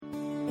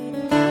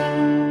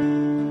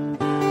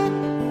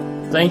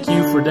Thank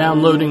you for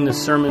downloading this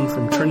sermon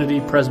from Trinity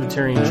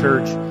Presbyterian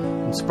Church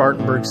in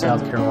Spartanburg,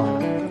 South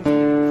Carolina.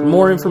 For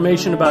more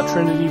information about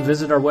Trinity,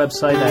 visit our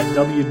website at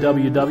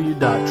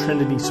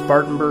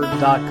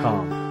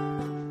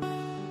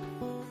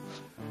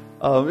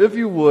www.trinityspartanburg.com. If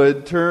you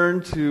would,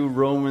 turn to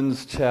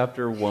Romans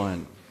chapter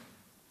 1.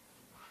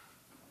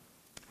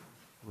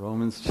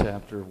 Romans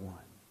chapter 1.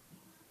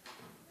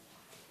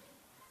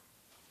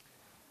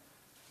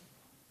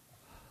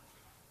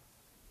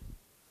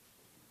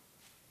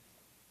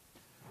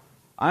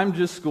 I'm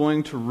just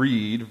going to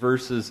read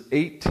verses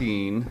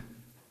 18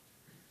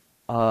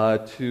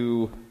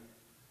 to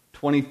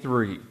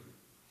 23.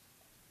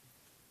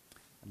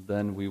 And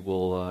then we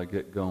will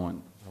get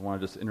going. I want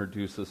to just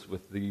introduce us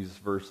with these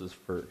verses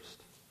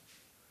first.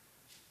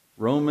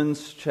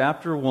 Romans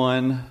chapter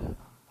 1,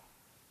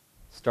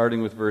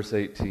 starting with verse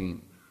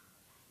 18.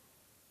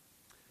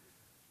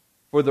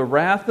 For the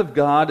wrath of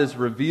God is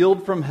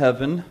revealed from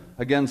heaven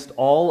against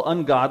all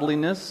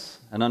ungodliness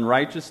and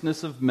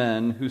unrighteousness of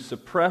men who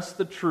suppress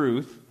the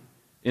truth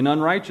in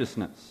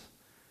unrighteousness,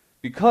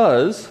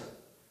 because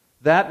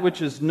that which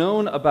is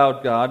known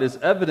about God is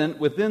evident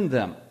within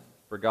them,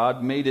 for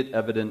God made it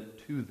evident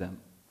to them.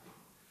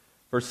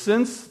 For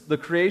since the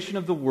creation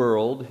of the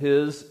world,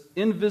 His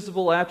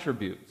invisible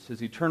attributes,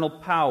 His eternal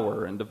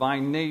power and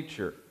divine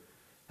nature,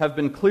 have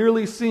been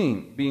clearly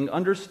seen, being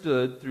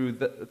understood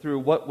through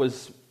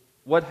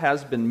what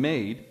has been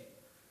made,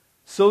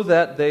 so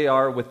that they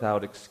are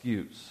without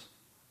excuse.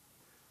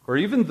 For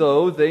even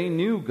though they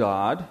knew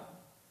God,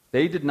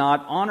 they did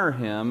not honor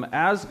Him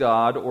as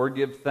God or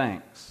give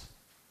thanks.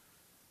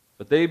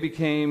 But they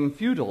became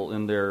futile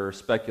in their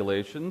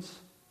speculations,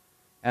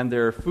 and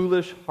their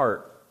foolish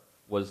heart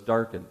was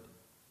darkened.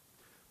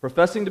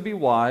 Professing to be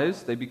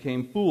wise, they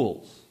became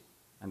fools,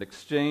 and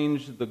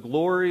exchanged the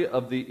glory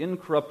of the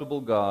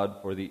incorruptible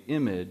God for the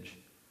image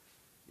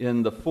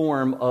in the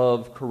form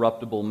of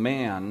corruptible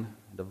man,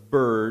 and of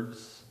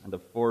birds, and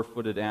of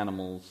four-footed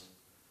animals,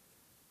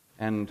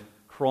 and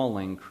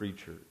crawling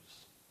creatures.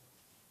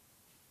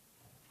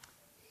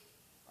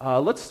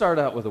 Let's start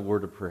out with a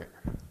word of prayer.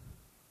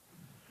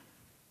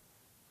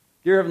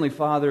 Dear Heavenly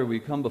Father, we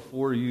come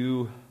before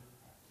you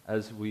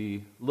as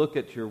we look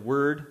at your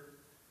word.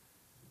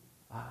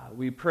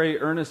 We pray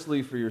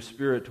earnestly for your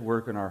Spirit to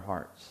work in our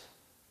hearts,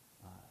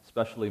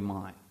 especially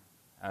mine.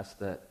 Ask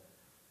that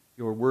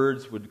your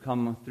words would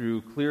come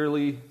through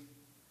clearly.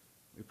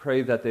 We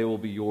pray that they will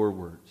be your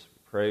words.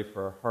 We pray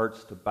for our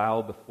hearts to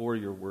bow before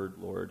your word,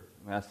 Lord.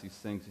 We ask these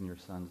things in your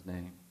Son's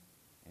name.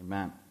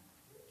 Amen.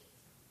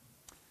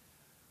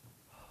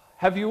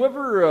 Have you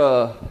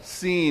ever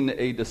seen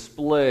a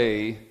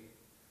display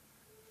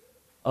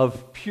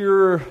of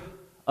pure,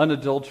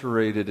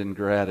 unadulterated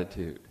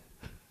ingratitude?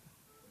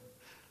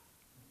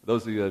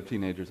 Those of you who have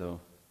teenagers,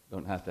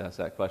 don't have to ask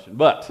that question.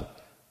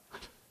 But,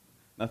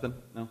 nothing?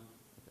 No?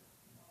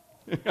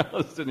 Okay. I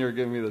was sitting here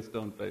giving me the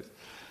stone face.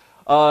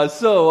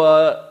 As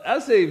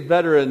a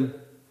veteran,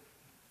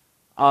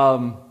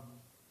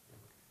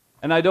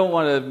 and I don't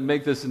want to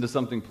make this into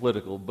something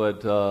political,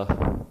 but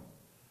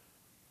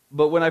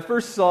when I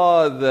first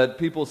saw that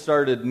people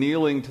started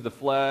kneeling to the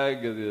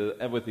flag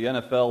with the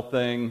NFL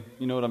thing,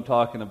 you know what I'm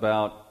talking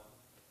about.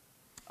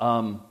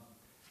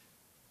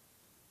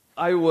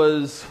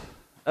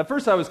 At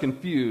first I was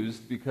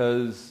confused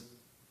because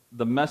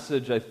the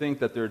message I think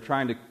that they're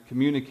trying to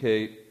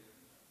communicate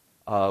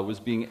was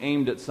being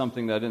aimed at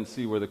something that I didn't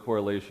see where the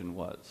correlation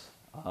was.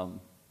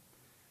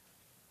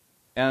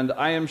 And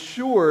I am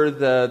sure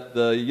that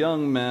the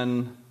young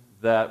men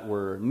that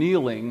were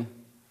kneeling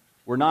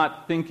were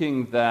not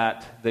thinking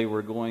that they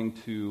were going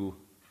to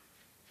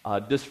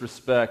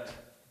disrespect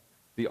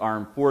the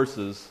armed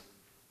forces.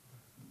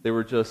 They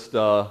were just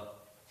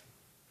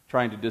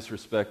trying to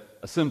disrespect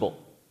a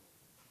symbol.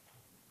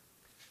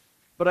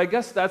 But I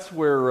guess that's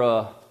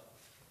where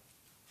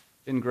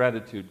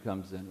ingratitude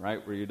comes in,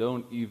 right? Where you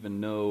don't even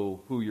know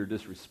who you're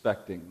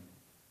disrespecting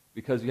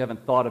because you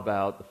haven't thought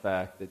about the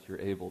fact that you're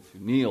able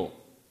to kneel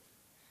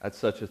at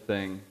such a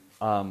thing.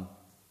 And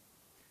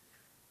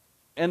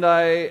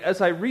as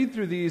I read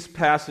through these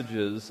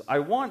passages, I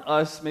want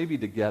us maybe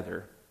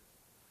together,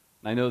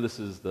 and I know this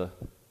is the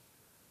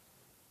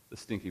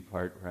stinky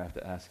part where I have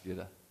to ask you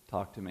to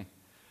talk to me,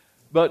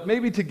 but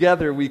maybe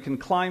together we can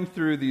climb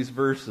through these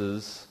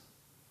verses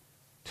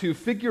to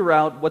figure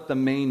out what the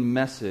main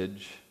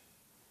message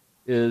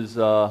is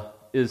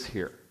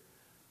here.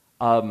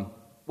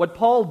 What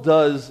Paul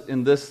does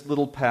in this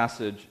little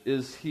passage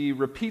is he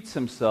repeats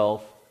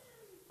himself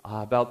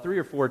about 3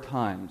 or 4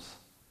 times.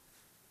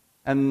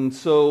 And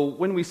so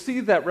when we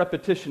see that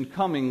repetition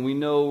coming, we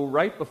know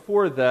right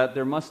before that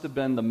there must have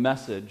been the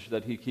message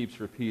that he keeps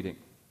repeating.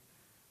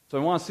 So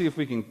I want to see if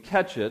we can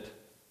catch it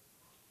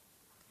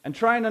and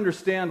try and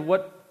understand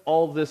what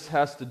all this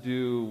has to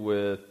do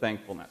with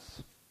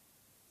thankfulness.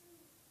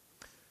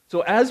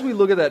 So as we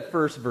look at that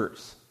first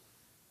verse,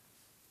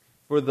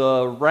 for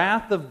the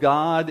wrath of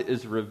God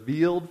is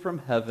revealed from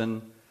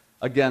heaven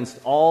against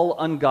all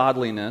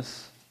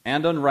ungodliness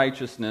and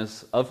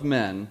unrighteousness of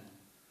men.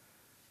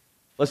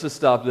 Let's just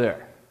stop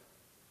there.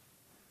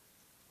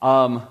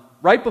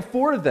 Right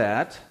before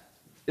that,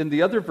 in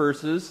the other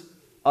verses,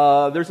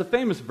 there's a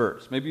famous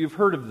verse. Maybe you've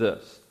heard of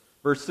this.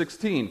 Verse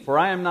 16, "For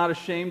I am not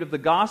ashamed of the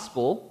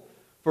gospel,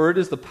 for it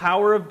is the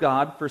power of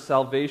God for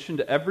salvation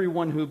to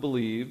everyone who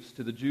believes,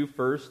 to the Jew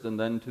first and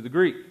then to the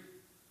Greek."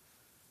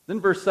 Then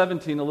verse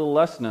 17, a little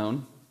less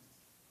known,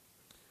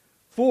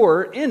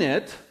 "For in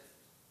it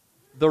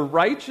the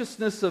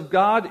righteousness of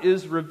God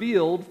is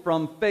revealed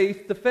from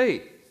faith to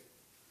faith.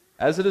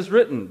 As it is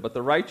written, but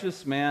the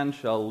righteous man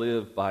shall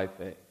live by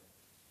faith."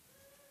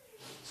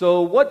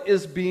 So what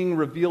is being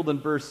revealed in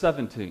verse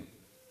 17?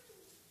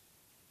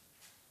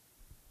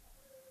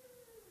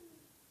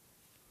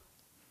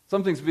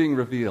 Something's being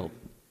revealed.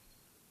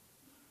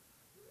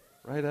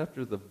 Right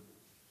after the...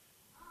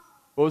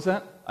 What was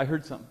that? I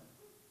heard something.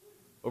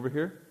 Over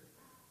here?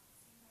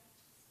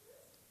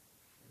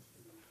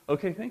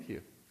 Okay, thank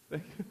you.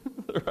 Thank you.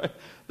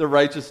 The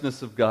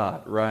righteousness of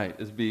God, right,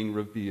 is being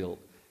revealed.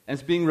 And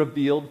it's being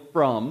revealed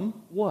from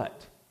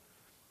what?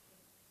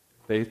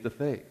 Faith to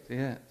faith,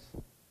 yes.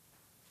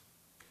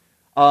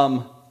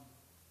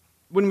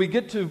 When we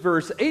get to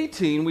verse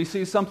 18, we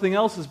see something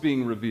else is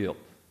being revealed.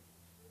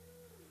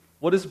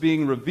 What is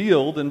being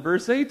revealed in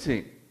verse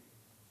 18?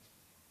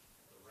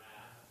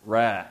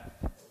 Wrath.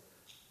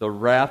 The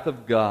wrath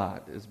of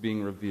God is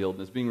being revealed.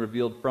 And it's being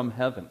revealed from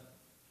heaven.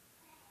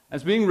 And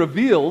it's being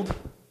revealed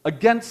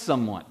against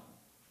someone.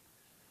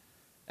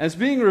 And it's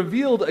being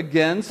revealed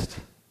against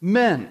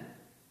men.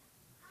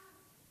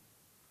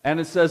 And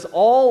it says,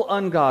 all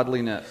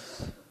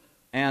ungodliness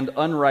and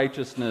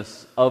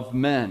unrighteousness of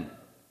men.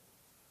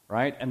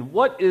 Right? And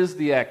what is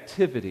the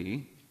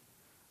activity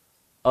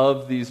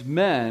of these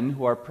men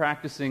who are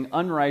practicing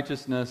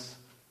unrighteousness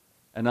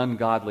and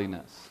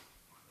ungodliness?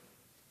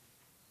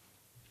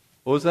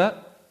 What was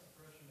that?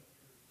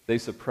 They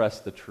suppress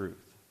the truth.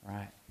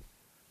 Right?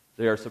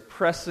 They are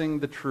suppressing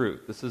the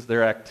truth. This is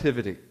their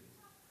activity.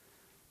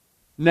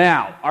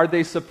 Now, are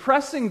they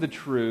suppressing the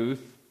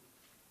truth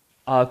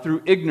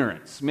through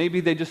ignorance? Maybe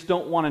they just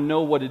don't want to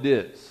know what it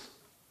is.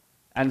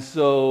 And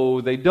so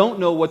they don't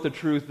know what the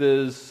truth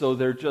is, so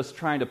they're just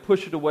trying to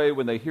push it away.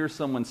 When they hear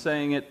someone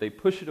saying it, they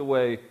push it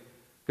away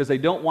because they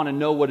don't want to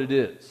know what it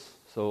is.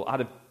 So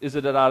is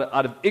it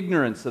out of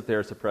ignorance that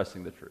they're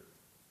suppressing the truth?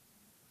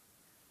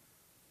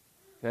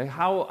 Okay,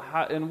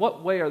 how, in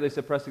what way are they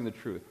suppressing the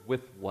truth?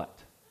 With what?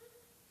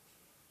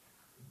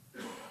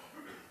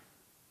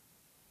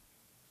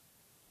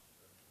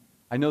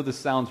 I know this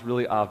sounds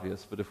really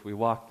obvious, but if we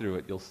walk through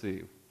it, you'll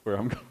see where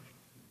I'm going.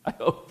 I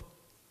hope.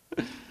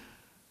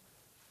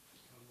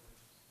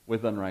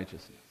 With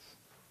unrighteousness.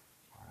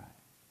 All right.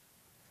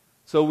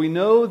 So we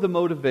know the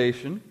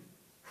motivation,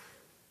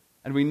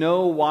 and we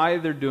know why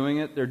they're doing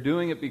it. They're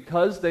doing it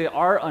because they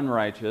are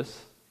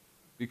unrighteous,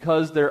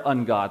 because they're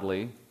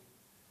ungodly.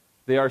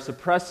 They are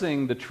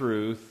suppressing the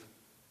truth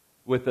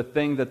with the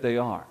thing that they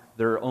are,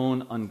 their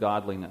own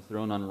ungodliness, their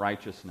own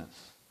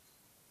unrighteousness.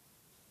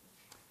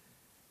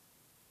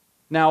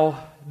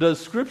 Now, does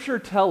Scripture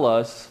tell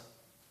us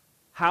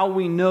how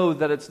we know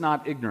that it's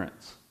not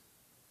ignorance?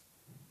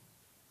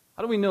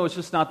 How do we know it's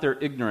just not their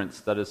ignorance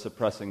that is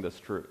suppressing this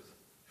truth?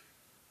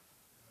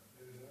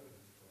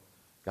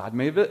 God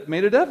made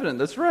it evident.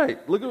 That's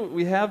right. Look at what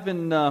we have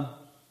in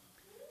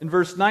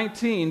verse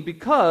 19.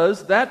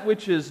 Because that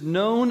which is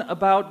known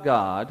about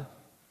God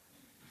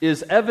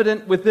is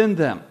evident within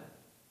them.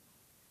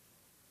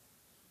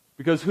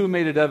 Because who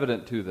made it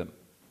evident to them?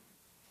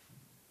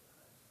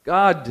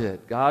 God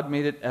did. God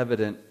made it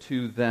evident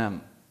to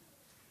them.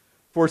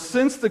 For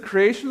since the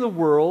creation of the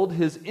world,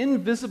 His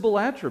invisible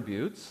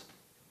attributes,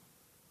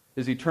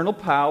 His eternal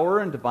power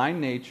and divine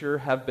nature,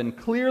 have been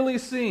clearly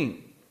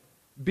seen,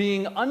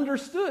 being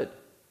understood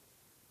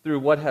through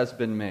what has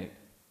been made,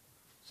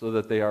 so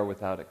that they are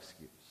without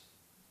excuse.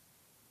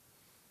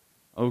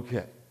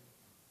 Okay.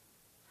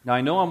 Now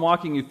I know I'm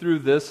walking you through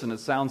this and it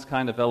sounds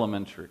kind of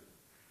elementary.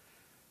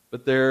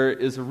 But there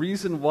is a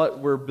reason what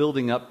we're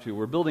building up to.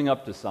 We're building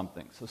up to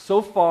something.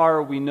 So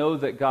far we know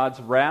that God's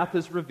wrath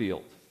is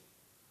revealed.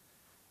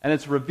 And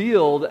it's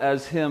revealed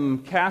as Him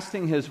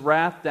casting His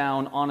wrath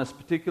down on a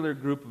particular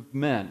group of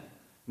men. And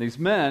these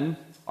men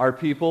are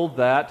people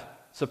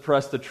that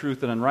suppress the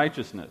truth and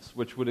unrighteousness,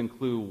 which would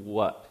include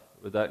what?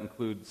 Would that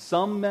include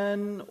some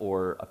men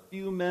or a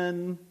few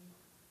men?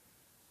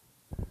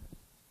 It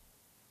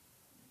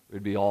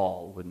would be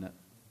all, wouldn't it?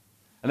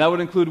 And that would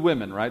include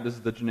women, right? This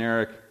is the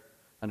generic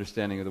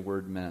understanding of the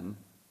word men.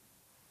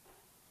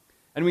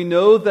 And we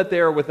know that they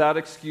are without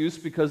excuse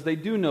because they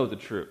do know the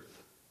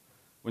truth.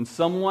 When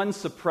someone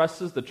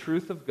suppresses the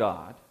truth of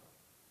God,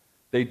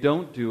 they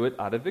don't do it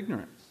out of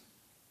ignorance.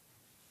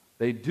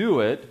 They do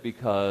it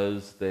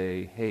because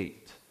they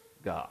hate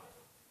God.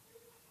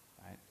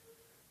 Right?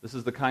 This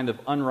is the kind of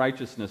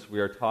unrighteousness we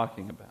are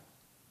talking about.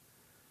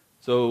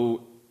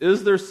 So,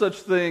 is there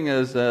such thing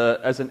as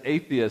an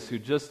atheist who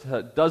just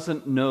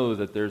doesn't know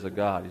that there's a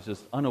God? He's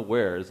just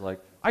unaware. He's like,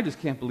 I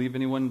just can't believe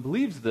anyone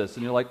believes this.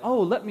 And you're like,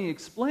 oh, let me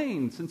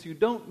explain, since you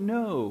don't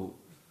know.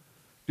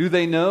 Do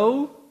they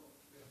know?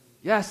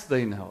 Yes,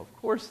 they know. Of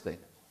course they know.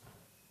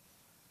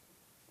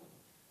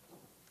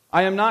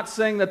 I am not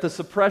saying that the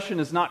suppression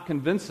is not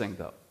convincing,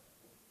 though.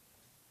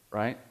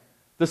 Right?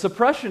 The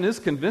suppression is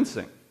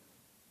convincing.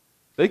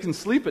 They can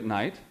sleep at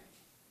night.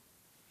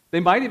 They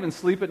might even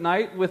sleep at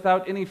night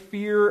without any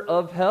fear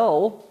of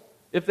hell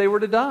if they were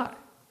to die.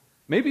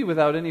 Maybe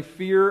without any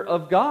fear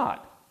of God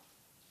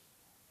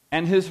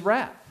and His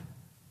wrath.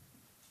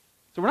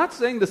 So we're not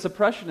saying the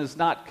suppression is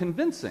not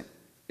convincing.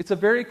 It's a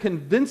very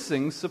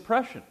convincing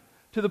suppression,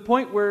 to the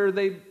point where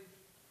they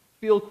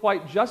feel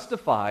quite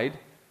justified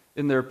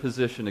in their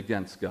position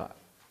against God.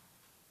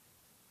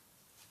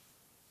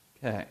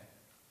 Okay.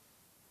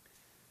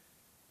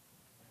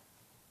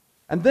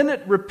 And then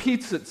it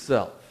repeats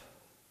itself.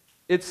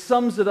 It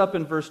sums it up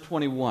in verse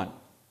 21.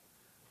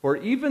 For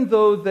even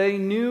though they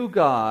knew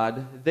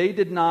God, they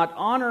did not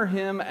honor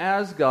Him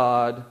as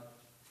God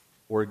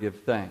or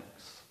give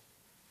thanks.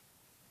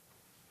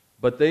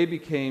 But they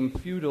became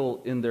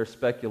futile in their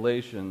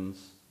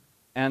speculations,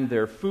 and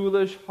their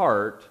foolish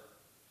heart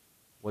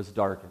was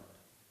darkened.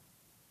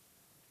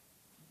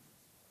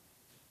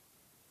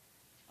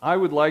 I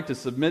would like to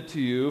submit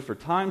to you, for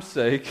time's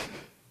sake,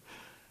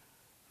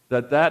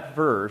 that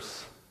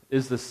verse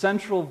is the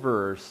central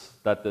verse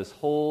that this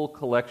whole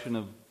collection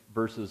of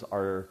verses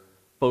are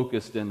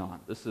focused in on.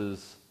 This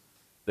is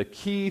the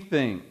key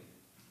thing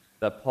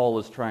that Paul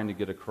is trying to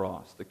get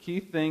across. The key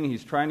thing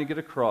he's trying to get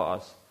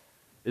across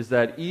is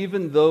that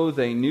even though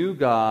they knew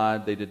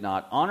God, they did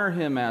not honor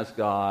Him as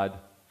God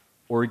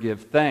or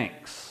give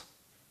thanks.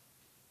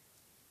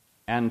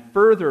 And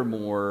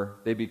furthermore,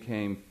 they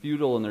became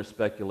futile in their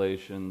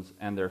speculations,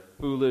 and their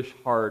foolish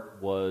heart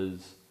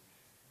was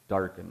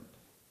darkened.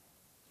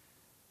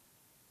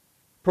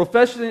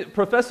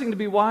 Professing to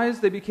be wise,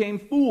 they became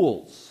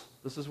fools.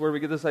 This is where we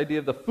get this idea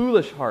of the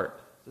foolish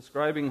heart,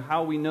 describing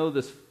how we know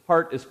this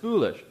heart is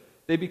foolish.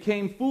 They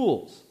became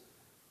fools.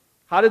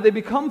 How did they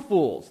become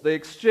fools? They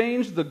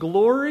exchanged the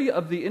glory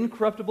of the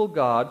incorruptible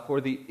God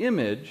for the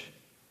image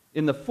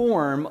in the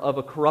form of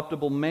a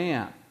corruptible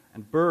man,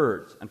 and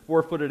birds, and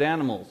four-footed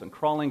animals, and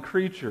crawling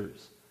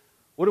creatures.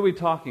 What are we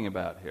talking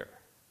about here?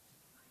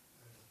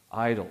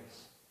 Idols.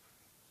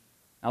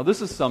 Now,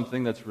 this is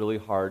something that's really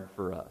hard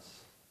for us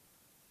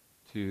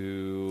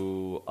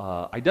to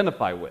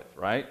identify with,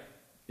 right?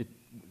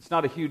 It's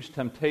not a huge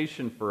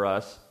temptation for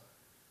us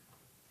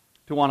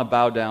to want to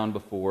bow down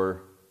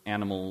before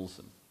animals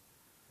and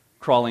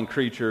crawling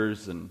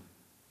creatures and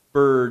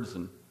birds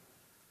and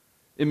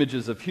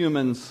images of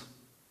humans.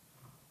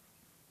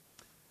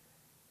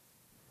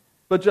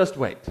 But just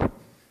wait.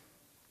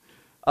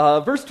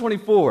 Verse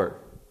 24.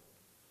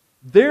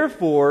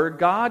 Therefore,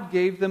 God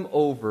gave them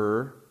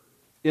over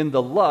in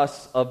the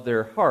lusts of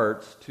their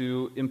hearts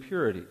to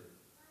impurity,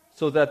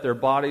 so that their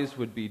bodies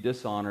would be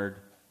dishonored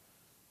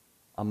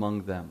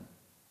among them.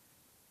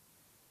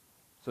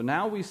 So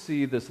now we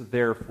see this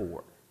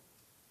therefore.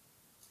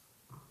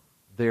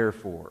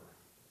 Therefore.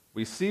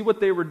 We see what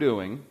they were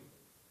doing.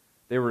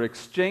 They were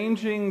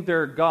exchanging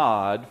their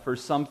God for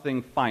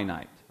something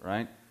finite,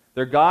 right?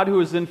 Their God who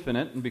is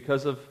infinite, and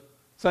because of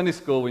Sunday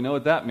school, we know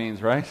what that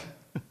means, right?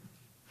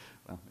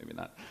 Well, maybe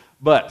not.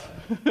 But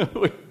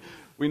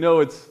we know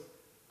it's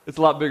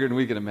a lot bigger than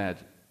we can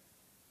imagine.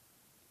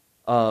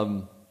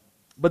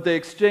 But they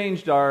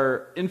exchanged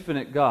our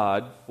infinite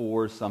God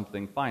for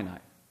something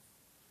finite.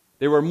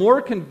 They were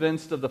more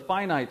convinced of the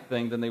finite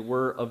thing than they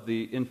were of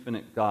the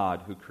infinite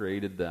God who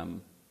created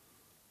them.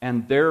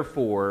 And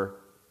therefore,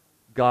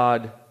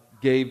 God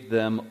gave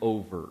them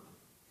over.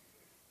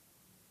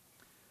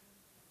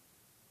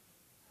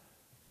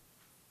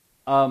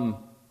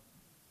 Have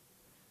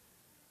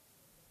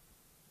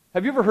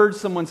you ever heard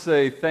someone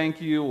say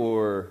thank you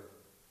or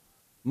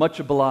much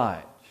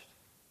obliged?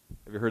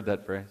 Have you heard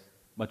that phrase?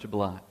 Much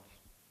obliged.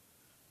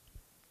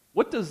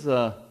 What does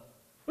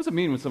it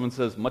mean when someone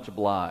says much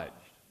obliged?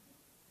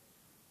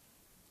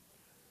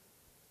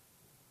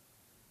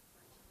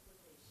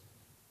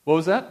 What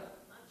was that?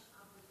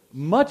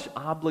 Much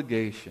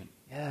obligation.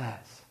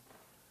 Yes.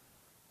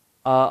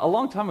 A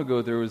long time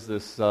ago, there was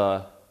this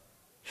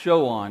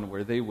show on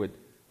where they would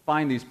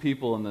find these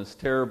people in this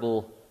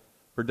terrible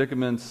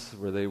predicaments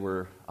where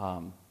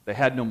they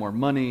had no more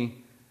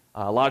money.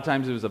 A lot of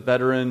times it was a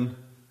veteran,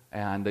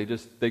 and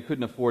they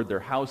couldn't afford their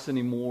house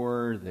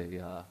anymore.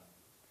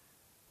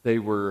 They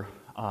were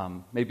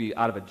maybe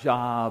out of a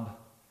job.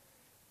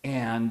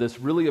 And this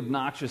really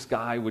obnoxious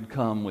guy would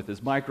come with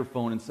his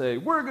microphone and say,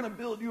 "We're going to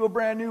build you a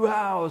brand new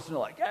house." And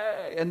they're like,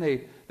 "Hey!" And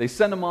they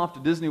send him off to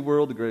Disney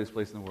World, the greatest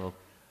place in the world.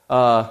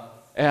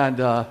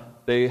 And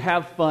they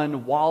have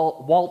fun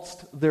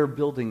whilst they're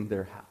building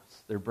their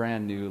house, their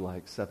brand new,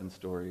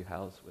 7-story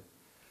house with,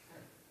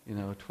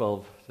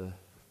 12 to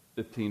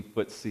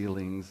 15-foot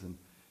ceilings.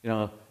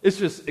 And, it's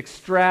just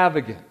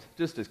extravagant,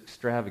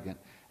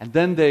 And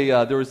then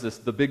there was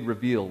the big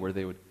reveal where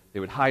they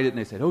would hide it, and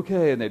they said,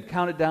 "Okay," and they'd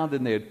count it down,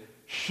 then they'd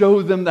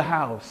show them the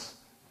house.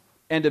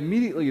 And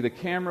immediately the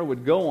camera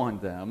would go on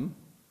them,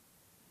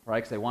 right,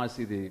 because they want to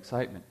see the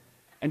excitement.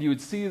 And you would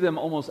see them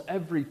almost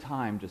every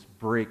time just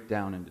break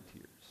down into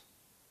tears.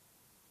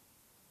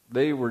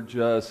 They were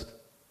just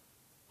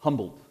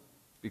humbled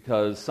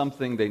because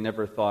something they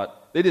never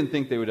thought, they didn't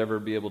think they would ever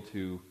be able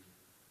to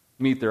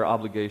meet their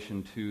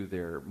obligation to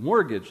their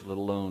mortgage, let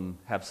alone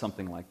have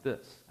something like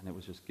this, and it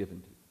was just given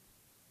to them.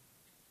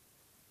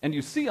 And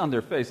you see on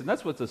their face, and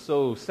that's what's a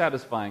so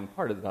satisfying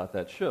part about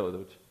that show,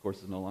 which of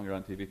course is no longer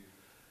on TV.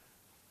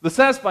 The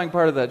satisfying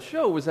part of that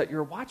show was that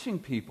you're watching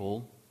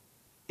people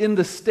in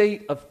the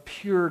state of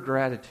pure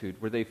gratitude,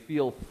 where they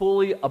feel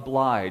fully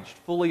obliged,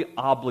 fully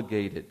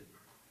obligated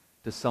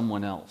to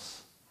someone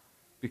else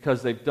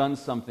because they've done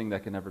something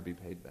that can never be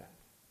paid back.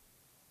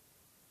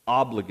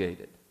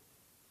 Obligated.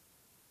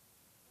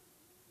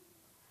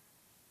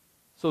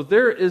 So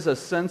there is a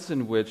sense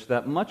in which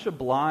that much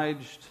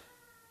obliged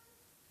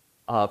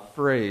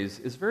phrase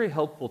is very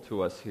helpful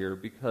to us here,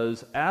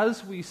 because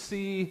as we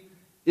see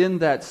in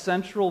that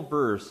central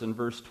verse, in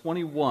verse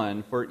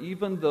 21, for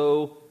even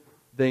though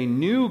they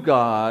knew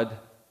God,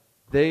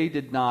 they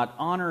did not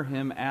honor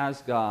him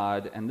as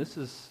God, and this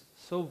is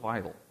so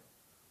vital,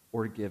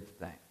 or give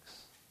thanks.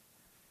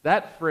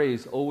 That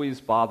phrase always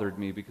bothered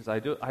me, because I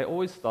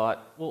always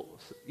thought, well,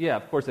 yeah,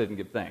 of course they didn't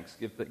give thanks.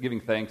 Giving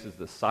thanks is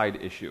the side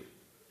issue.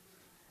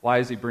 Why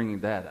is he bringing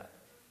that up?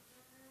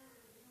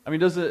 I mean,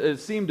 does it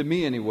seem to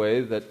me anyway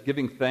that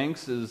giving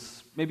thanks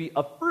is maybe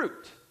a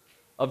fruit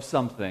of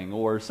something,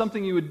 or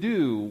something you would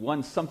do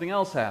once something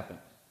else happened?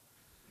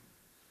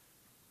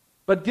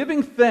 But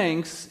giving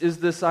thanks is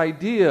this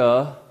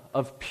idea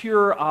of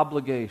pure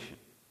obligation,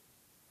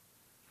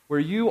 where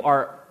you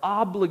are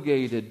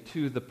obligated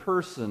to the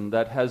person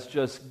that has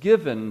just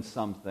given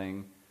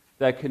something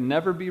that can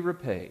never be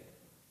repaid.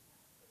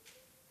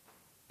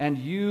 And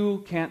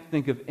you can't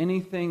think of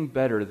anything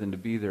better than to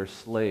be their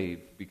slave,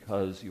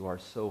 because you are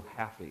so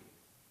happy,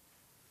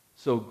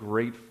 so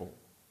grateful,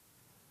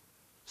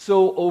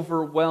 so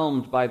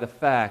overwhelmed by the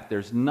fact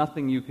there's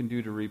nothing you can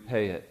do to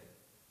repay it.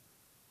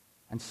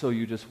 And so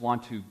you just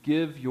want to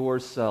give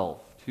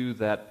yourself to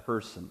that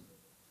person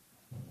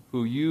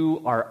who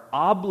you are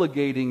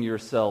obligating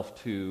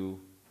yourself to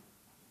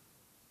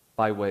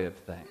by way of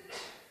thanks.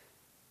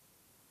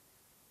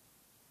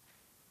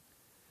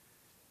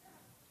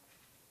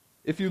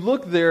 If you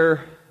look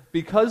there,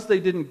 because they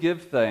didn't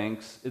give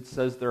thanks, it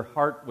says their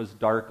heart was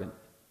darkened.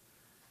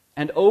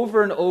 And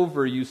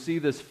over you see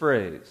this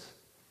phrase.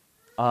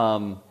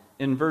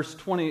 In verse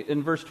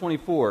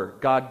 24,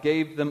 God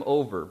gave them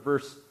over.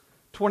 Verse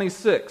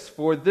 26,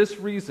 for this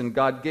reason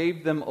God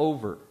gave them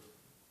over.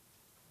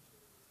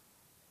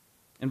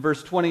 In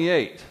verse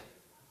 28,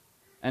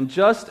 and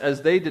just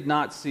as they did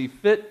not see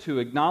fit to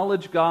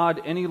acknowledge God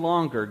any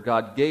longer,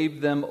 God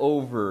gave them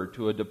over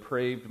to a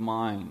depraved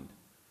mind,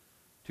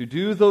 to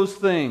do those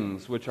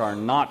things which are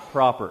not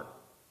proper.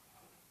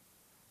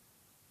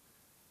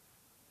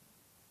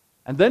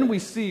 And then we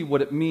see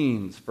what it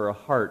means for a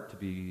heart to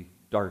be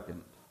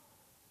darkened.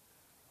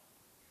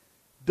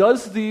 Do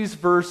these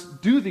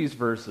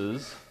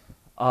verses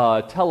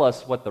tell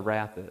us what the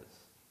wrath is?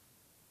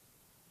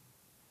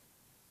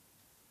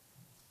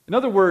 In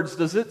other words,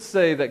 does it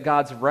say that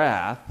God's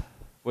wrath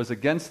was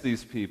against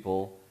these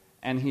people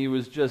and he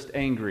was just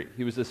angry?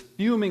 He was just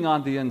fuming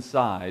on the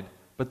inside,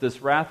 but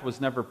this wrath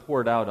was never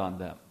poured out on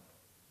them.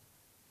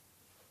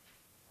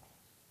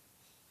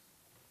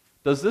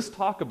 Does this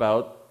talk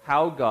about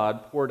how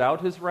God poured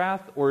out his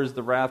wrath, or is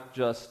the wrath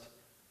just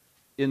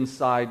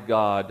inside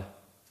God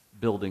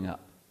building up?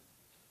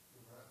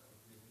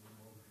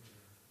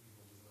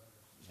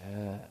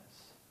 Yes.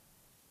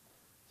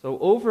 So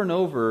over and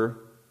over,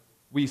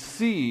 we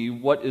see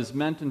what is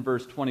meant in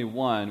verse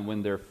 21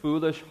 when their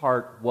foolish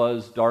heart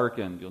was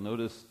darkened. You'll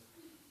notice,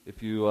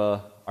 if you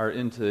are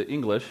into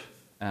English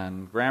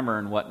and grammar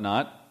and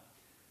whatnot,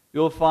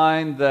 you'll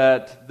find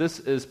that this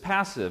is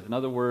passive. In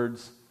other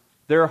words,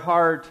 their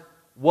heart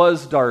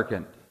was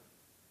darkened.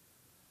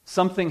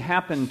 Something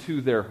happened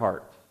to their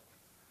heart.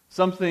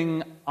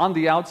 Something on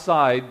the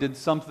outside did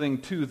something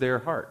to their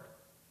heart.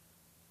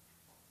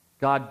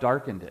 God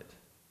darkened it.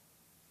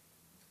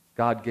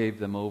 God gave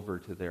them over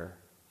to their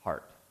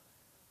heart.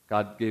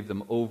 God gave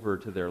them over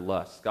to their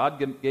lusts.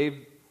 God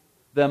gave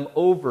them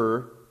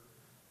over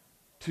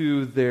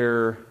to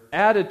their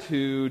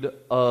attitude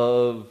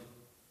of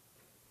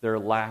their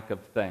lack of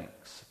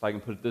thanks. If I can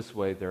put it this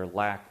way, their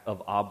lack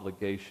of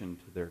obligation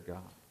to their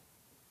God.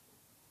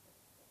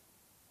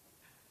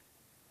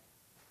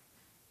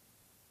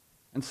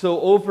 And so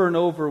over and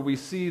over we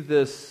see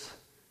this,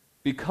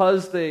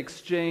 because they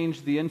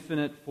exchanged the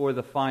infinite for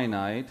the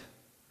finite,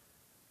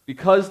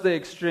 because they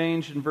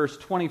exchanged in verse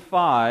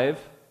 25,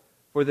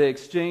 for they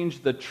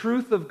exchanged the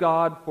truth of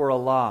God for a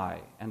lie,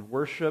 and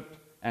worshiped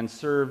and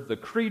served the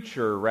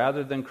creature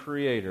rather than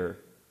Creator,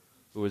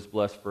 who is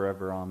blessed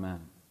forever. Amen.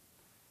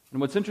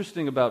 And what's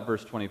interesting about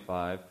verse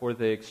 25, for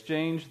they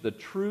exchanged the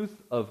truth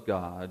of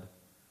God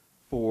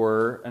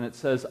for, and it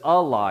says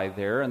a lie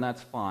there, and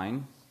that's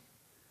fine.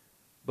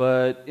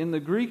 But in the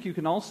Greek, you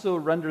can also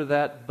render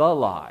that the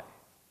lie,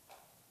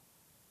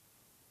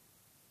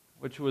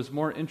 which was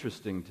more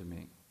interesting to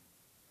me.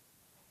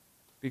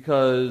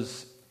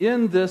 Because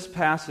in this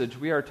passage,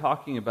 we are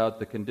talking about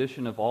the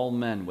condition of all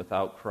men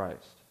without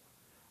Christ.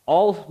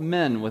 All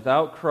men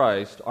without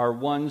Christ are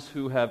ones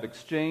who have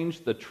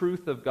exchanged the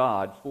truth of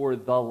God for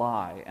the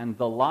lie. And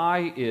the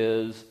lie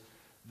is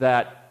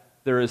that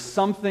there is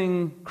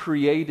something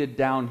created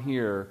down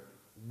here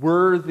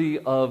worthy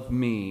of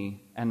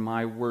me and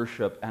my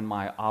worship and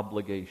my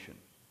obligation.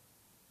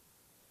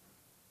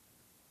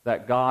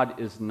 That God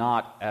is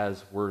not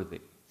as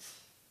worthy.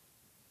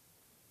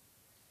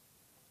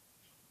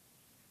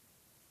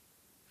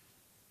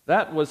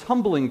 That was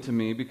humbling to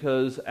me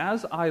because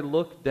as I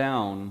look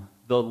down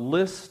the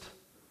list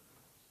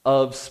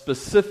of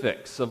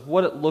specifics of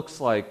what it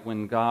looks like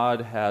when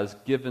God has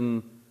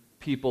given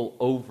people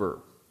over,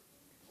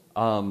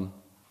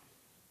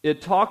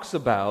 it talks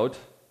about,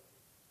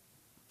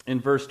 in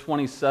verse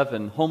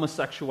 27,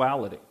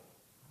 homosexuality.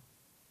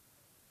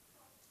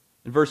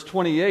 In verse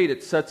 28,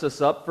 it sets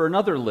us up for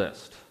another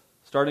list,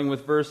 starting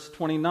with verse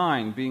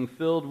 29, being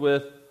filled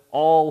with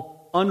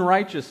all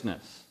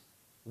unrighteousness,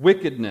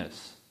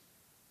 wickedness,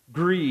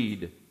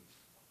 greed,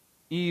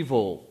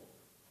 evil,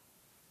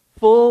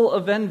 full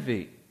of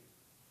envy,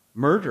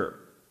 murder,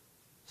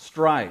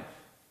 strife.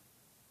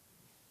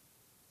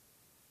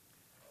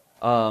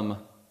 Where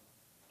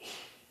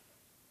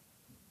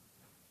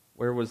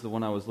was the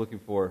one I was looking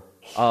for?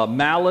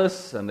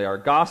 Malice, and they are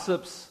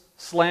gossips,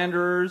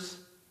 slanderers,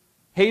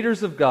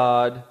 haters of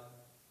God,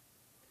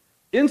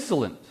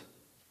 insolent,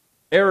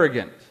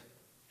 arrogant,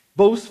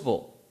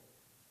 boastful,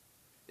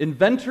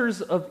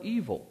 inventors of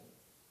evil.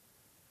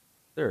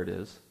 There it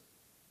is.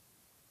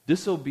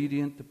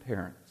 Disobedient to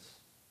parents.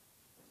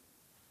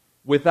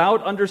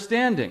 Without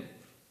understanding,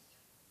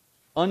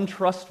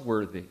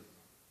 untrustworthy,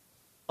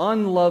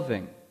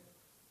 unloving,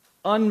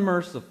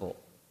 unmerciful.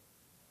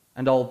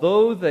 And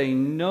although they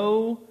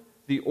know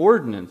the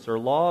ordinance or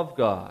law of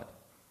God,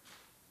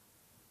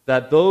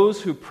 that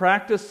those who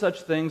practice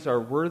such things are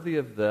worthy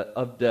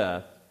of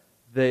death,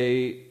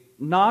 they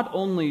not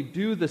only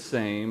do the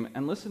same,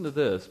 and listen to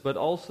this, but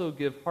also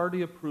give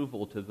hearty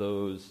approval to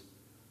those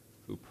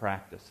who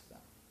practice them.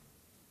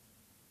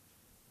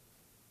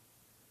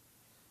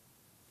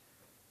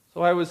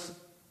 So I was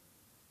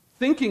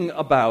thinking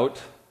about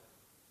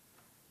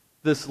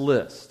this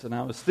list, and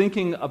I was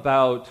thinking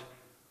about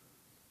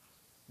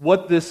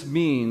what this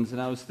means,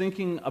 and I was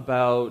thinking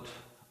about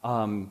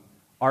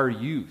our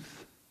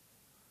youth.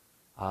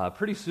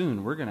 Pretty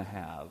soon we're going to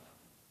have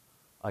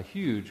a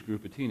huge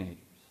group of teenagers.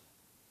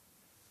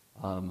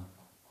 And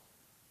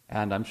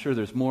I'm sure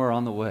there's more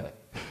on the way.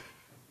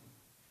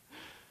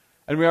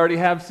 And we already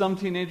have some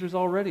teenagers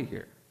already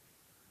here.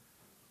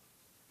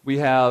 We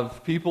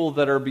have people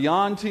that are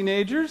beyond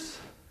teenagers.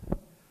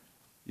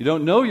 You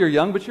don't know you're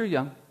young, but you're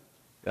young.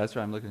 That's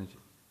right, I'm looking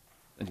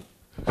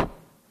at you.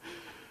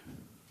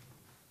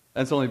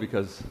 That's only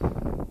because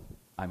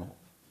I'm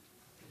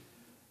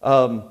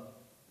old.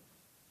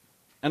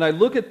 And I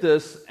look at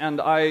this,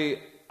 and I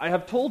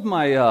have told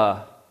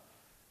my...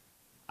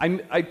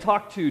 I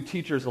talk to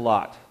teachers a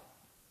lot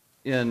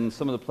in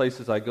some of the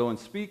places I go and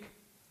speak.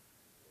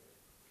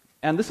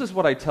 And this is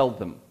what I tell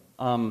them.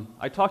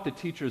 I talk to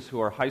teachers who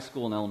are high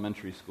school and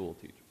elementary school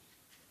teachers.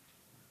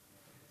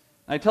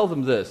 And I tell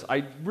them this: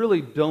 I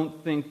really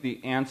don't think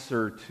the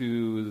answer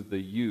to the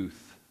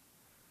youth,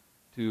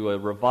 to a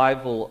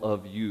revival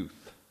of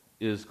youth,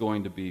 is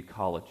going to be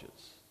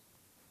colleges.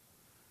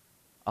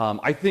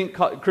 I think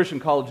Christian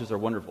colleges are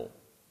wonderful,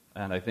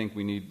 and I think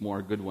we need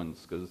more good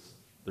ones because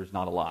there's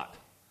not a lot.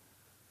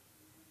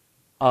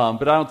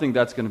 But I don't think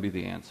that's going to be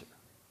the answer.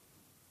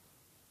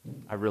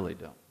 I really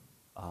don't.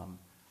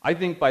 I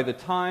think by the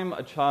time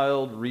a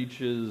child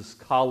reaches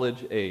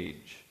college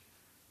age,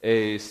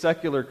 a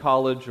secular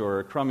college or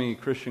a crummy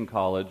Christian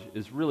college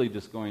is really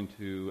just going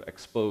to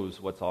expose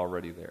what's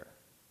already there.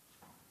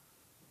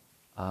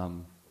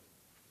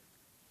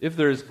 If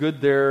there's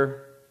good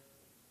there,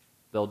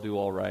 they'll do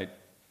all right.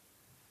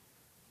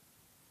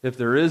 If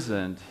there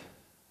isn't,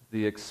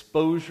 the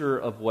exposure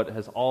of what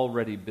has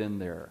already been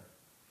there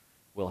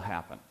will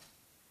happen.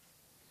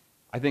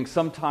 I think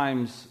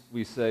sometimes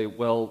we say,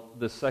 well,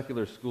 the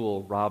secular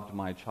school robbed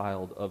my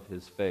child of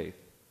his faith.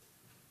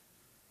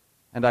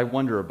 And I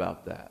wonder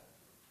about that.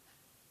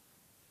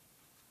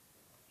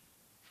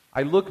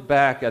 I look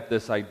back at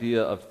this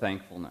idea of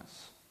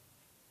thankfulness,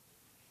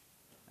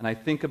 and I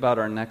think about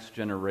our next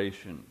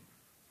generation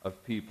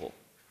of people,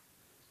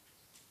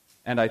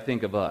 and I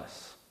think of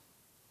us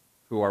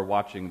who are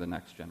watching the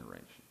next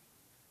generation.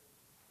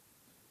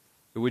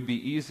 It would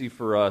be easy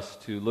for us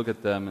to look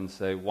at them and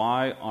say,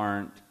 why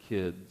aren't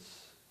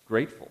kids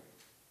grateful?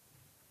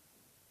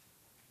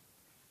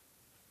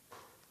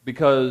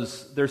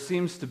 Because there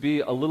seems to be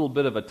a little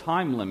bit of a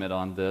time limit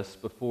on this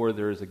before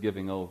there is a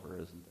giving over,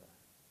 isn't there?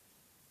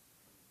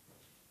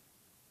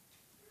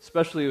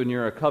 Especially when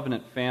you're a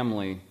covenant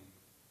family,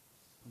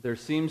 there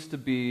seems to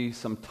be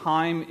some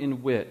time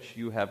in which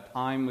you have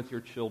time with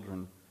your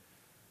children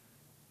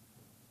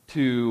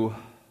to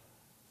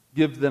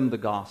give them the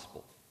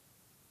gospel,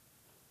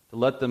 to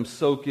let them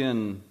soak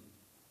in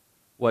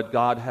what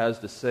God has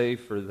to say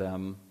for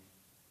them.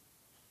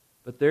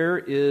 But there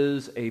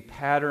is a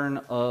pattern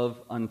of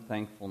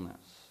unthankfulness.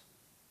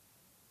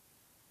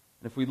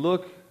 And if we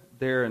look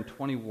there in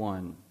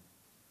 21,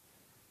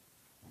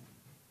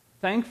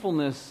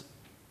 thankfulness,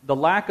 the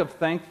lack of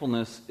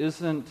thankfulness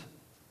isn't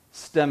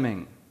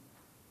stemming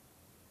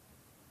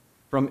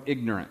from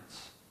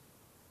ignorance.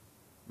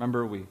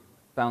 Remember, we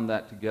found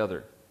that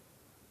together.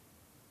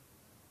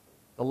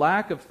 The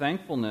lack of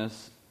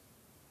thankfulness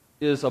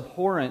is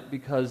abhorrent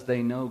because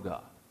they know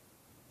God.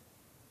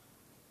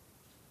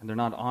 And they're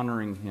not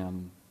honoring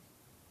Him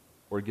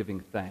or giving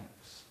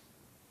thanks.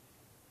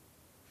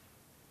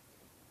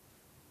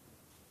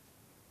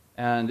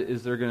 And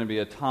is there going to be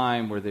a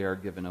time where they are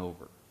given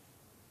over?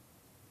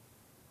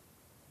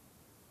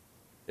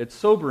 It's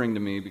sobering to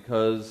me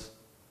because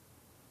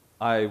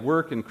I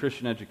work in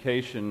Christian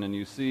education, and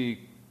you see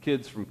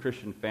kids from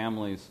Christian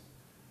families,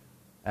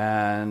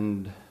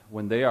 and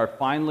when they are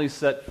finally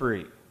set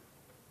free,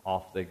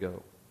 off they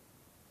go.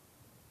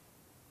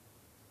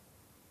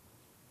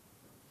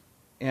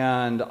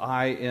 And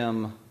I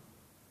am,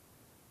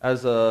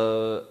 as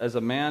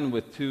a man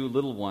with two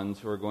little ones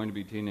who are going to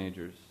be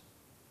teenagers,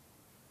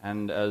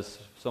 and as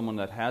someone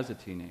that has a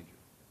teenager,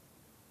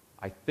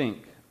 I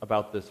think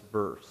about this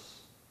verse,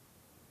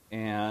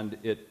 and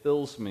it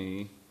fills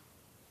me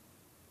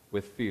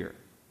with fear.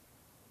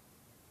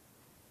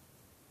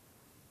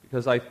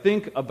 Because I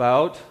think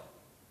about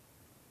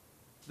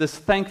this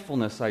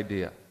thankfulness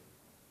idea.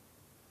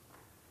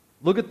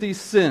 Look at these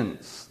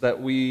sins that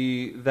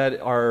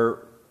are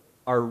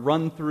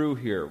run through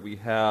here. We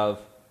have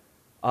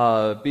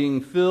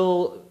being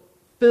filled.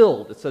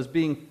 It says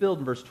being filled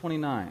in verse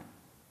 29.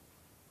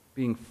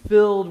 Being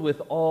filled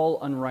with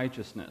all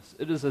unrighteousness.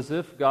 It is as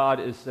if God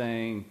is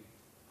saying,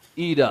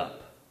 eat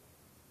up.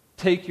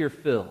 Take your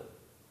fill.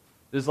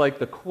 It is like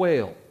the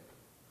quail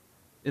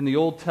in the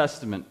Old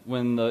Testament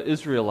when the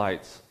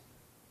Israelites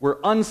were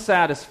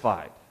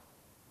unsatisfied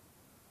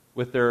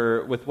with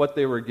what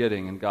they were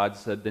getting, and God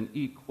said, then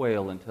eat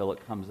quail until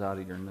it comes out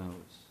of your nose.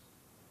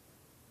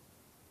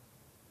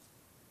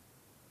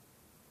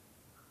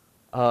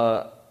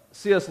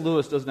 C.S.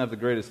 Lewis doesn't have the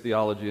greatest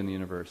theology in the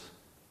universe,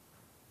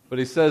 but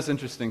he says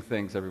interesting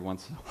things every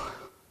once in a while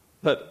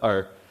that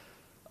are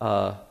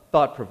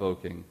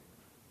thought-provoking.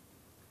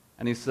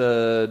 And he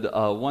said,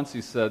 once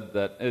he said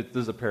that, this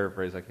is a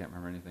paraphrase, I can't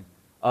remember anything,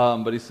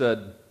 but he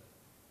said,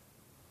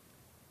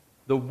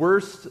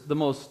 the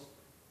most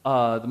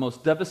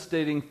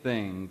devastating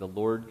thing the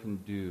Lord can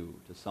do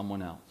to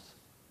someone else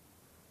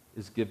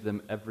is give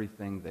them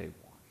everything they want.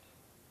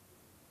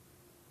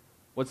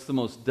 What's the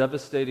most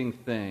devastating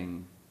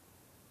thing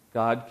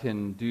God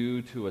can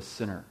do to a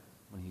sinner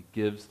when He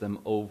gives them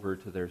over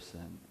to their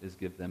sin is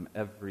give them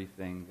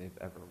everything they've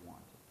ever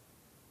wanted.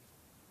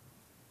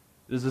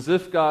 It is as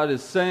if God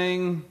is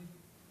saying,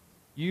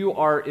 you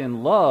are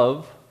in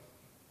love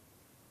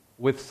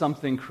with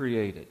something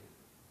created.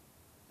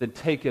 Then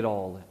take it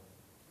all in.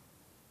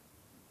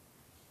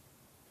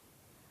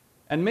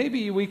 And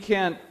maybe we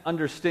can't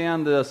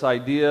understand this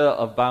idea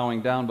of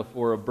bowing down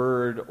before a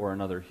bird or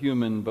another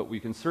human, but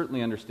we can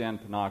certainly understand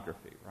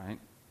pornography, right?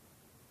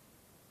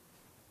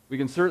 We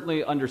can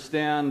certainly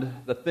understand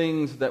the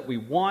things that we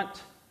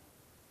want,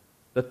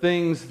 the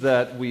things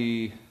that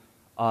we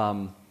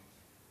talk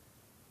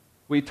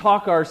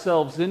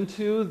ourselves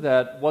into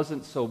that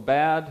wasn't so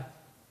bad,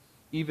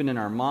 even in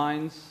our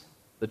minds,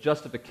 the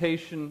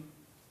justification,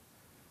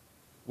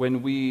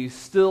 when we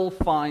still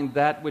find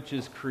that which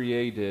is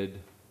created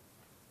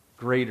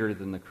greater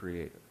than the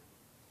Creator.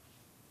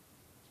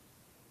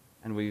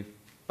 And we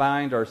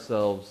find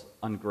ourselves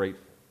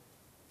ungrateful.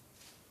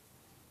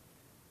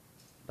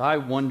 I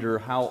wonder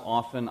how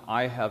often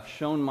I have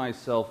shown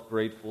myself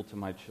grateful to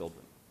my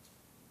children.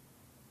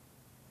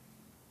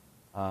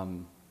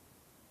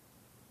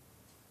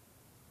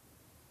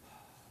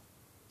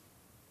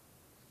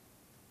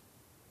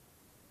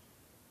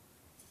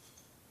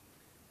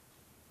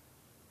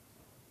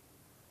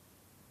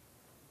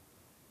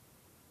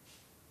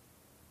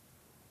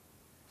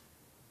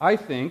 I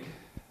think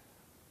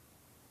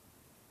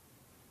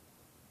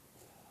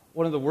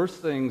one of the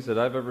worst things that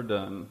I've ever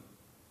done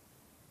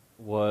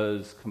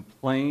was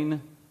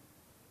complain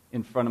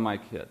in front of my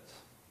kids.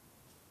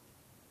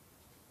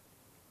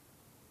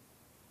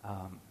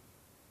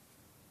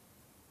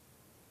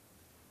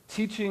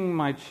 Teaching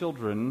my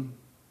children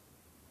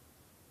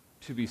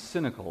to be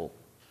cynical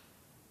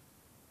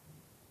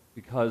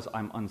because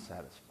I'm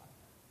unsatisfied.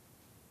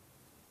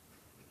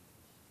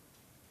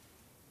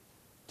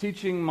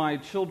 Teaching my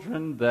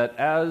children that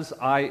as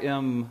I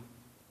am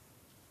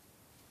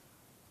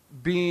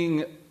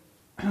being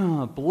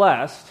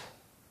blessed,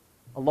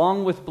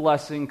 along with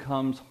blessing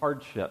comes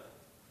hardship.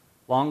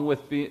 Along with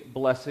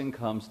blessing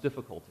comes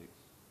difficulties.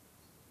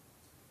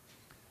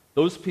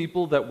 Those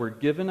people that were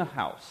given a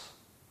house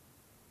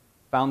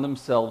found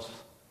themselves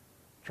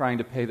trying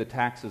to pay the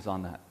taxes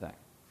on that thing.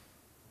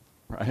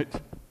 Right?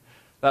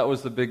 That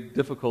was the big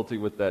difficulty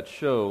with that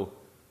show.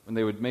 When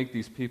they would make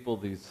these people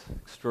these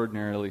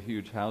extraordinarily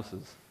huge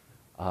houses,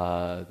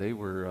 they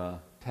were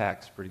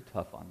taxed pretty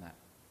tough on that.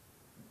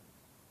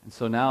 And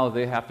so now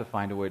they have to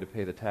find a way to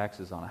pay the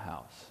taxes on a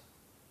house.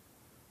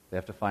 They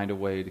have to find a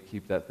way to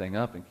keep that thing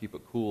up and keep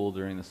it cool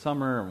during the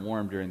summer and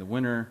warm during the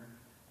winter.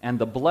 And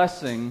the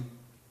blessing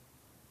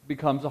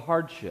becomes a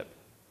hardship.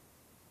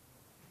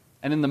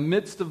 And in the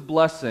midst of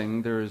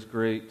blessing, there is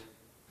great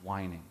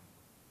whining.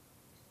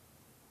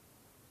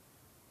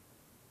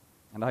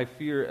 And I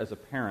fear, as a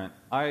parent,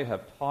 I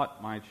have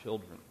taught my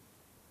children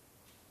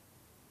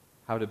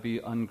how to be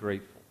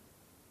ungrateful.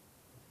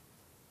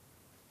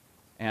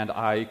 And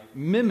I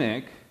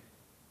mimic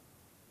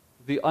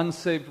the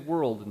unsaved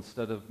world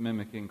instead of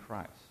mimicking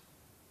Christ.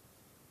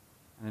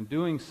 And in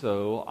doing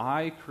so,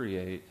 I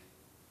create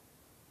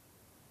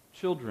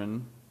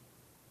children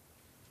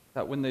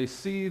that when they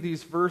see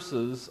these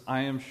verses,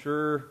 I am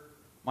sure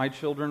my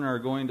children are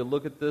going to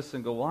look at this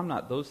and go, well, I'm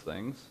not those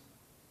things.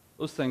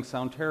 Those things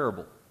sound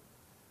terrible.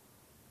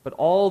 But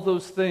all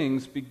those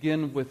things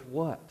begin with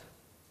what?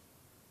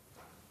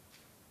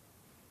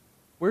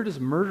 Where does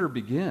murder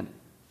begin?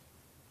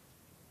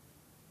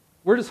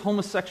 Where does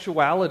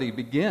homosexuality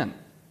begin?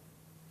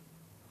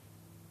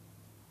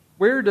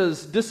 Where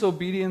does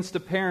disobedience to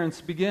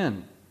parents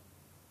begin?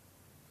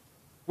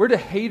 Where do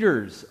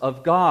haters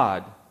of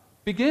God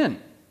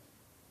begin?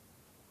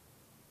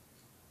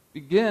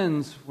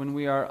 Begins when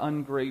we are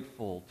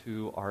ungrateful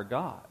to our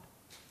God.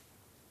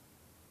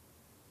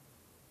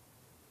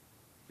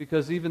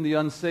 Because even the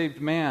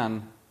unsaved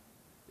man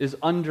is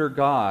under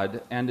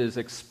God and is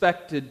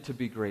expected to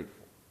be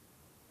grateful.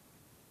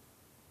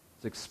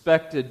 Is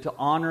expected to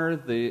honor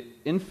the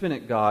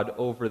infinite God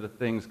over the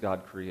things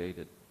God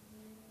created.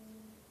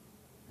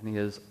 And he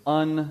is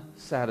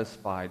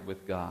unsatisfied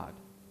with God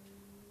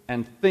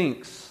and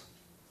thinks,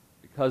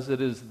 because it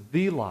is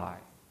the lie,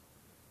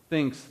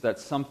 thinks that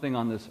something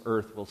on this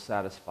earth will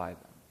satisfy them.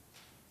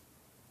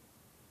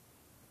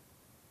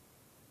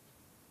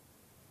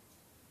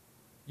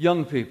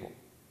 Young people,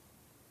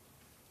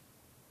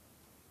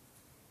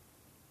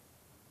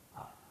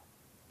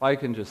 if I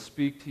can just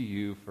speak to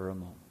you for a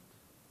moment.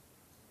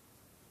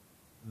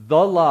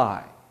 The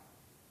lie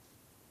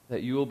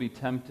that you will be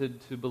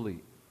tempted to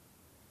believe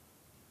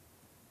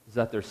is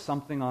that there's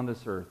something on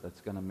this earth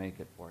that's going to make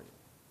it for you.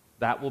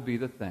 That will be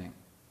the thing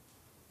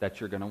that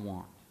you're going to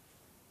want.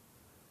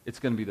 It's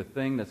going to be the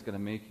thing that's going to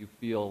make you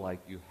feel like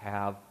you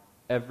have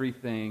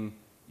everything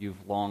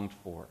you've longed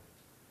for.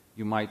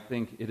 You might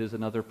think it is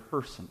another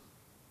person.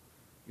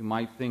 You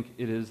might think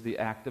it is the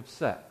act of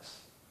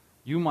sex.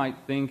 You might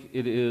think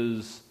it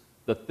is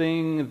the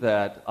thing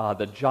that,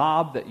 the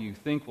job that you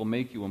think will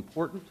make you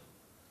important.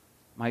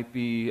 Might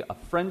be a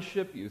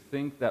friendship you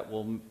think that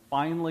will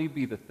finally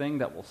be the thing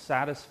that will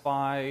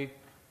satisfy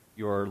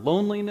your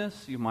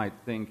loneliness. You might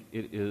think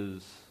it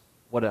is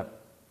whatever.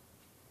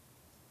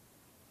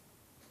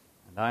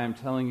 And I am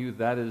telling you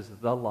that is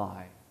the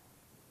lie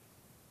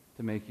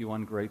to make you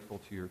ungrateful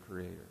to your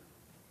Creator.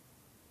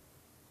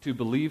 To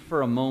believe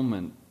for a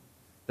moment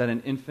that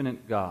an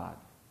infinite God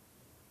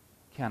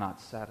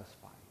cannot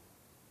satisfy.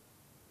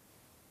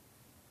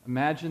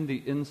 Imagine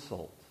the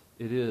insult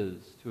it is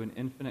to an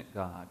infinite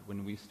God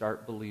when we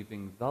start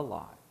believing the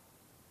lie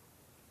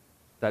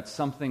that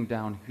something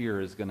down here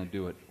is going to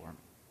do it for me.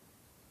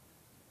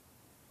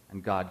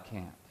 And God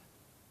can't.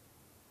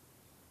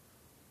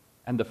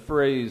 And the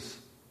phrase,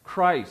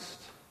 Christ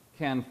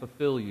can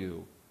fulfill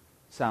you,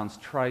 sounds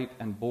trite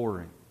and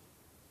boring.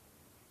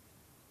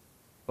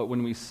 But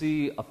when we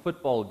see a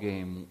football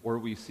game, or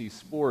we see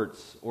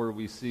sports, or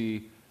we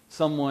see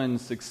someone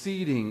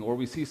succeeding, or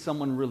we see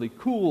someone really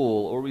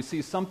cool, or we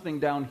see something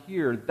down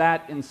here,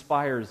 that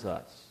inspires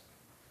us.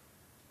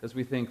 Because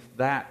we think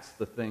that's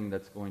the thing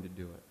that's going to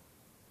do it.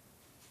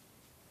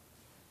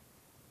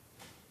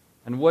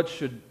 And what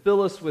should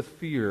fill us with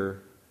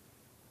fear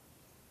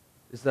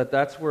is that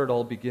that's where it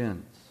all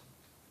begins.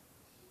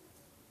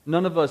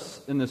 None of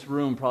us in this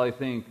room probably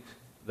think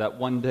that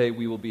one day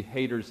we will be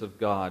haters of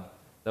God,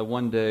 that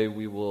one day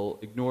we will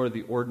ignore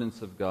the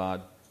ordinance of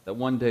God, that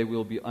one day we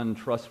will be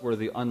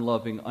untrustworthy,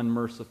 unloving,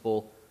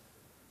 unmerciful,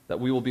 that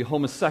we will be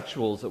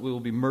homosexuals, that we will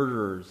be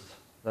murderers,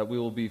 that we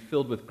will be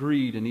filled with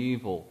greed and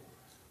evil.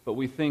 But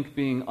we think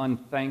being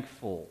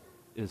unthankful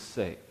is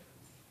safe.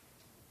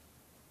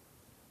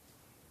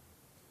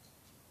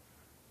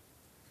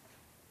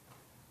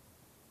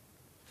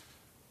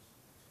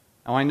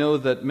 Now I know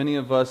that many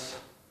of us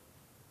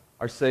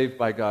are saved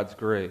by God's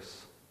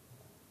grace.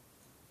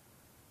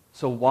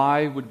 So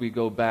why would we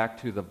go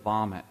back to the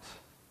vomit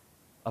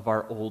of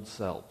our old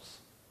selves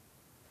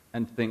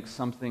and think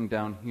something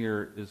down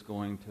here is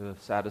going to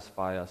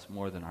satisfy us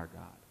more than our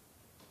God?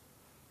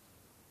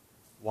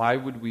 Why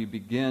would we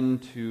begin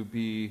to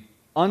be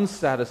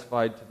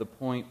unsatisfied to the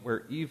point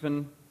where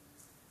even,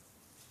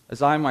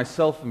 as I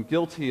myself am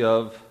guilty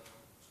of,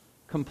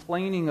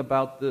 complaining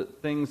about the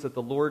things that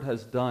the Lord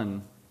has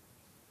done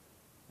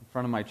in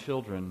front of my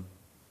children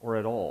or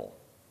at all?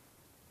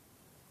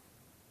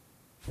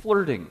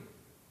 Flirting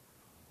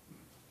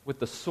with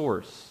the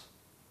source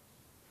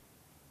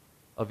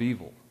of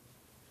evil.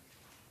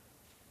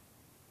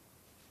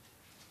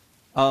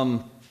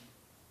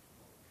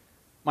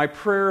 My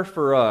prayer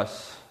for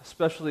us,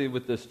 especially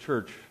with this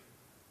church,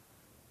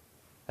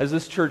 As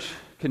this church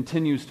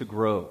continues to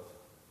grow,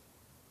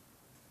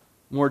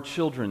 more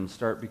children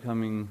start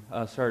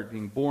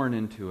being born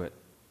into it,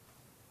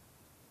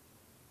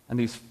 and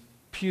these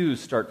pews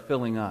start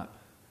filling up,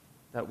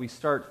 that we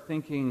start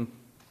thinking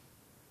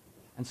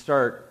and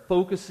start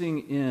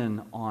focusing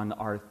in on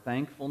our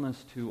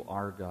thankfulness to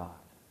our God,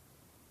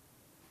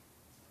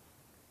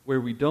 where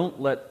we don't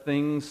let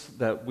things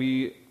that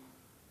we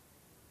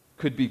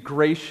could be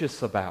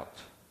gracious about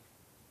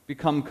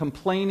become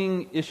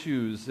complaining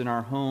issues in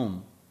our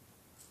home,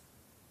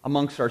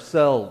 amongst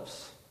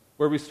ourselves,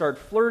 where we start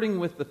flirting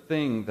with the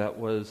thing that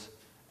was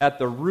at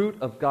the root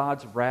of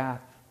God's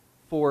wrath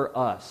for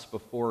us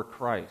before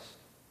Christ.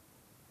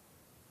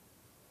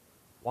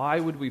 Why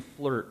would we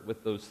flirt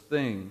with those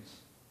things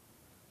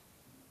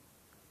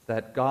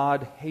that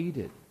God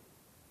hated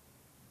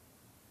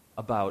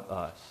about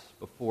us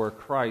before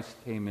Christ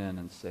came in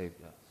and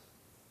saved us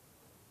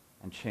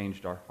and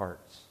changed our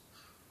hearts?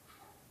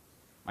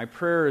 My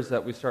prayer is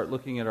that we start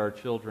looking at our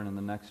children in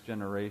the next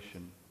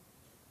generation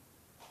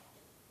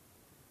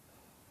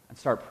and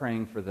start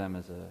praying for them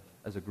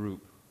as a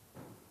group,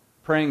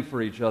 praying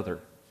for each other.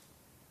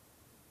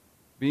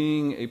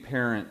 Being a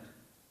parent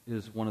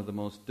is one of the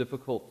most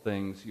difficult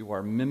things. You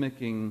are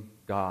mimicking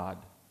God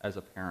as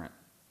a parent.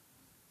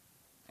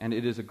 And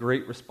it is a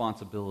great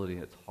responsibility.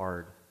 It's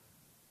hard.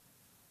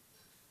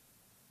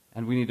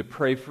 And we need to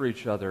pray for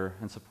each other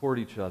and support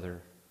each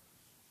other.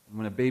 And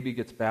when a baby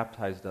gets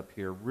baptized up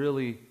here,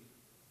 really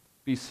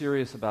be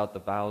serious about the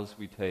vows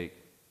we take.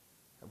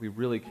 That we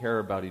really care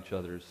about each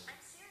other's.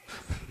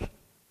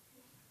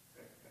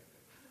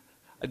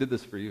 I did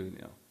this for you,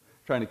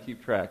 trying to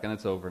keep track, and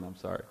it's over, and I'm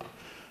sorry.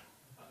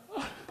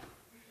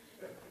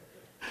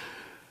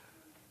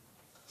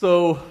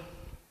 So,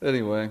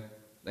 anyway,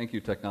 thank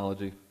you,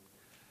 technology.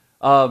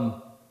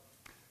 My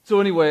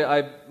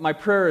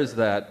prayer is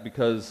that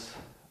because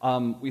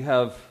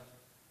I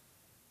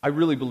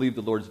really believe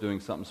the Lord's doing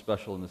something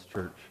special in this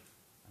church.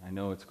 And I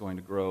know it's going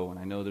to grow, and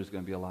I know there's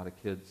going to be a lot of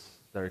kids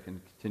that are going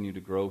to continue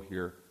to grow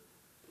here.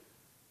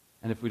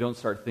 And if we don't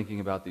start thinking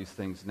about these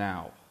things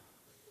now,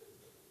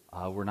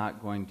 we're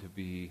not going to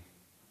be,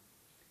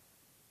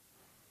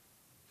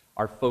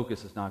 our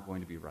focus is not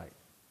going to be right.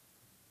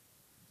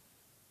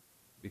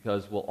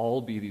 Because we'll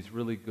all be these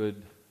really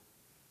good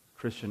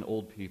Christian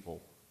old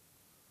people,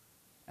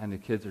 and the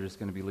kids are just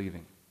going to be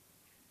leaving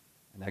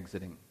and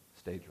exiting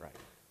stage right.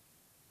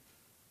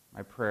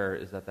 My prayer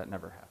is that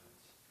never happens.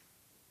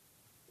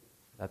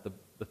 That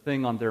the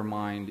thing on their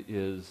mind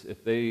is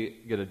if they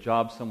get a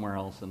job somewhere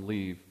else and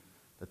leave,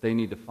 that they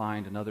need to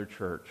find another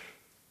church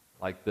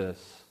like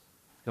this,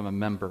 become a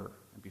member,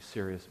 and be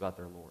serious about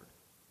their Lord.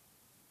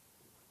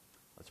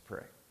 Let's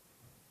pray.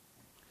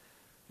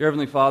 Dear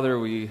Heavenly Father,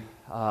 we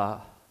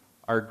are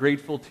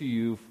grateful to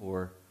you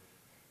for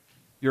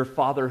your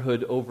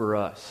fatherhood over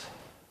us.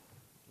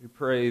 We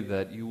pray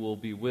that you will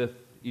be with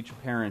each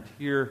parent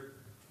here,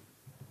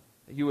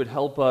 that you would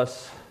help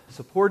us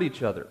support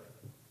each other,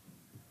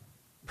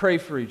 pray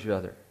for each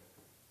other,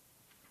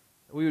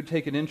 that we would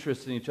take an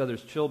interest in each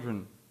other's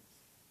children,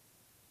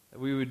 that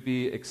we would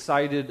be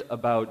excited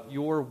about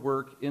your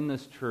work in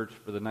this church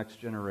for the next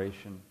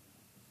generation.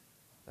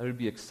 That would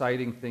be an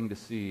exciting thing to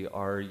see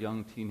our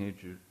young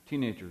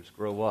teenagers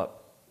grow up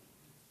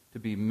to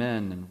be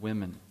men and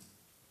women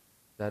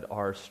that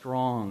are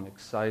strong,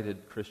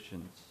 excited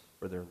Christians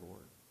for their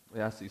Lord. We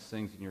ask these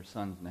things in your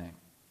Son's name.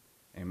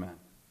 Amen.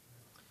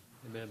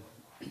 Amen.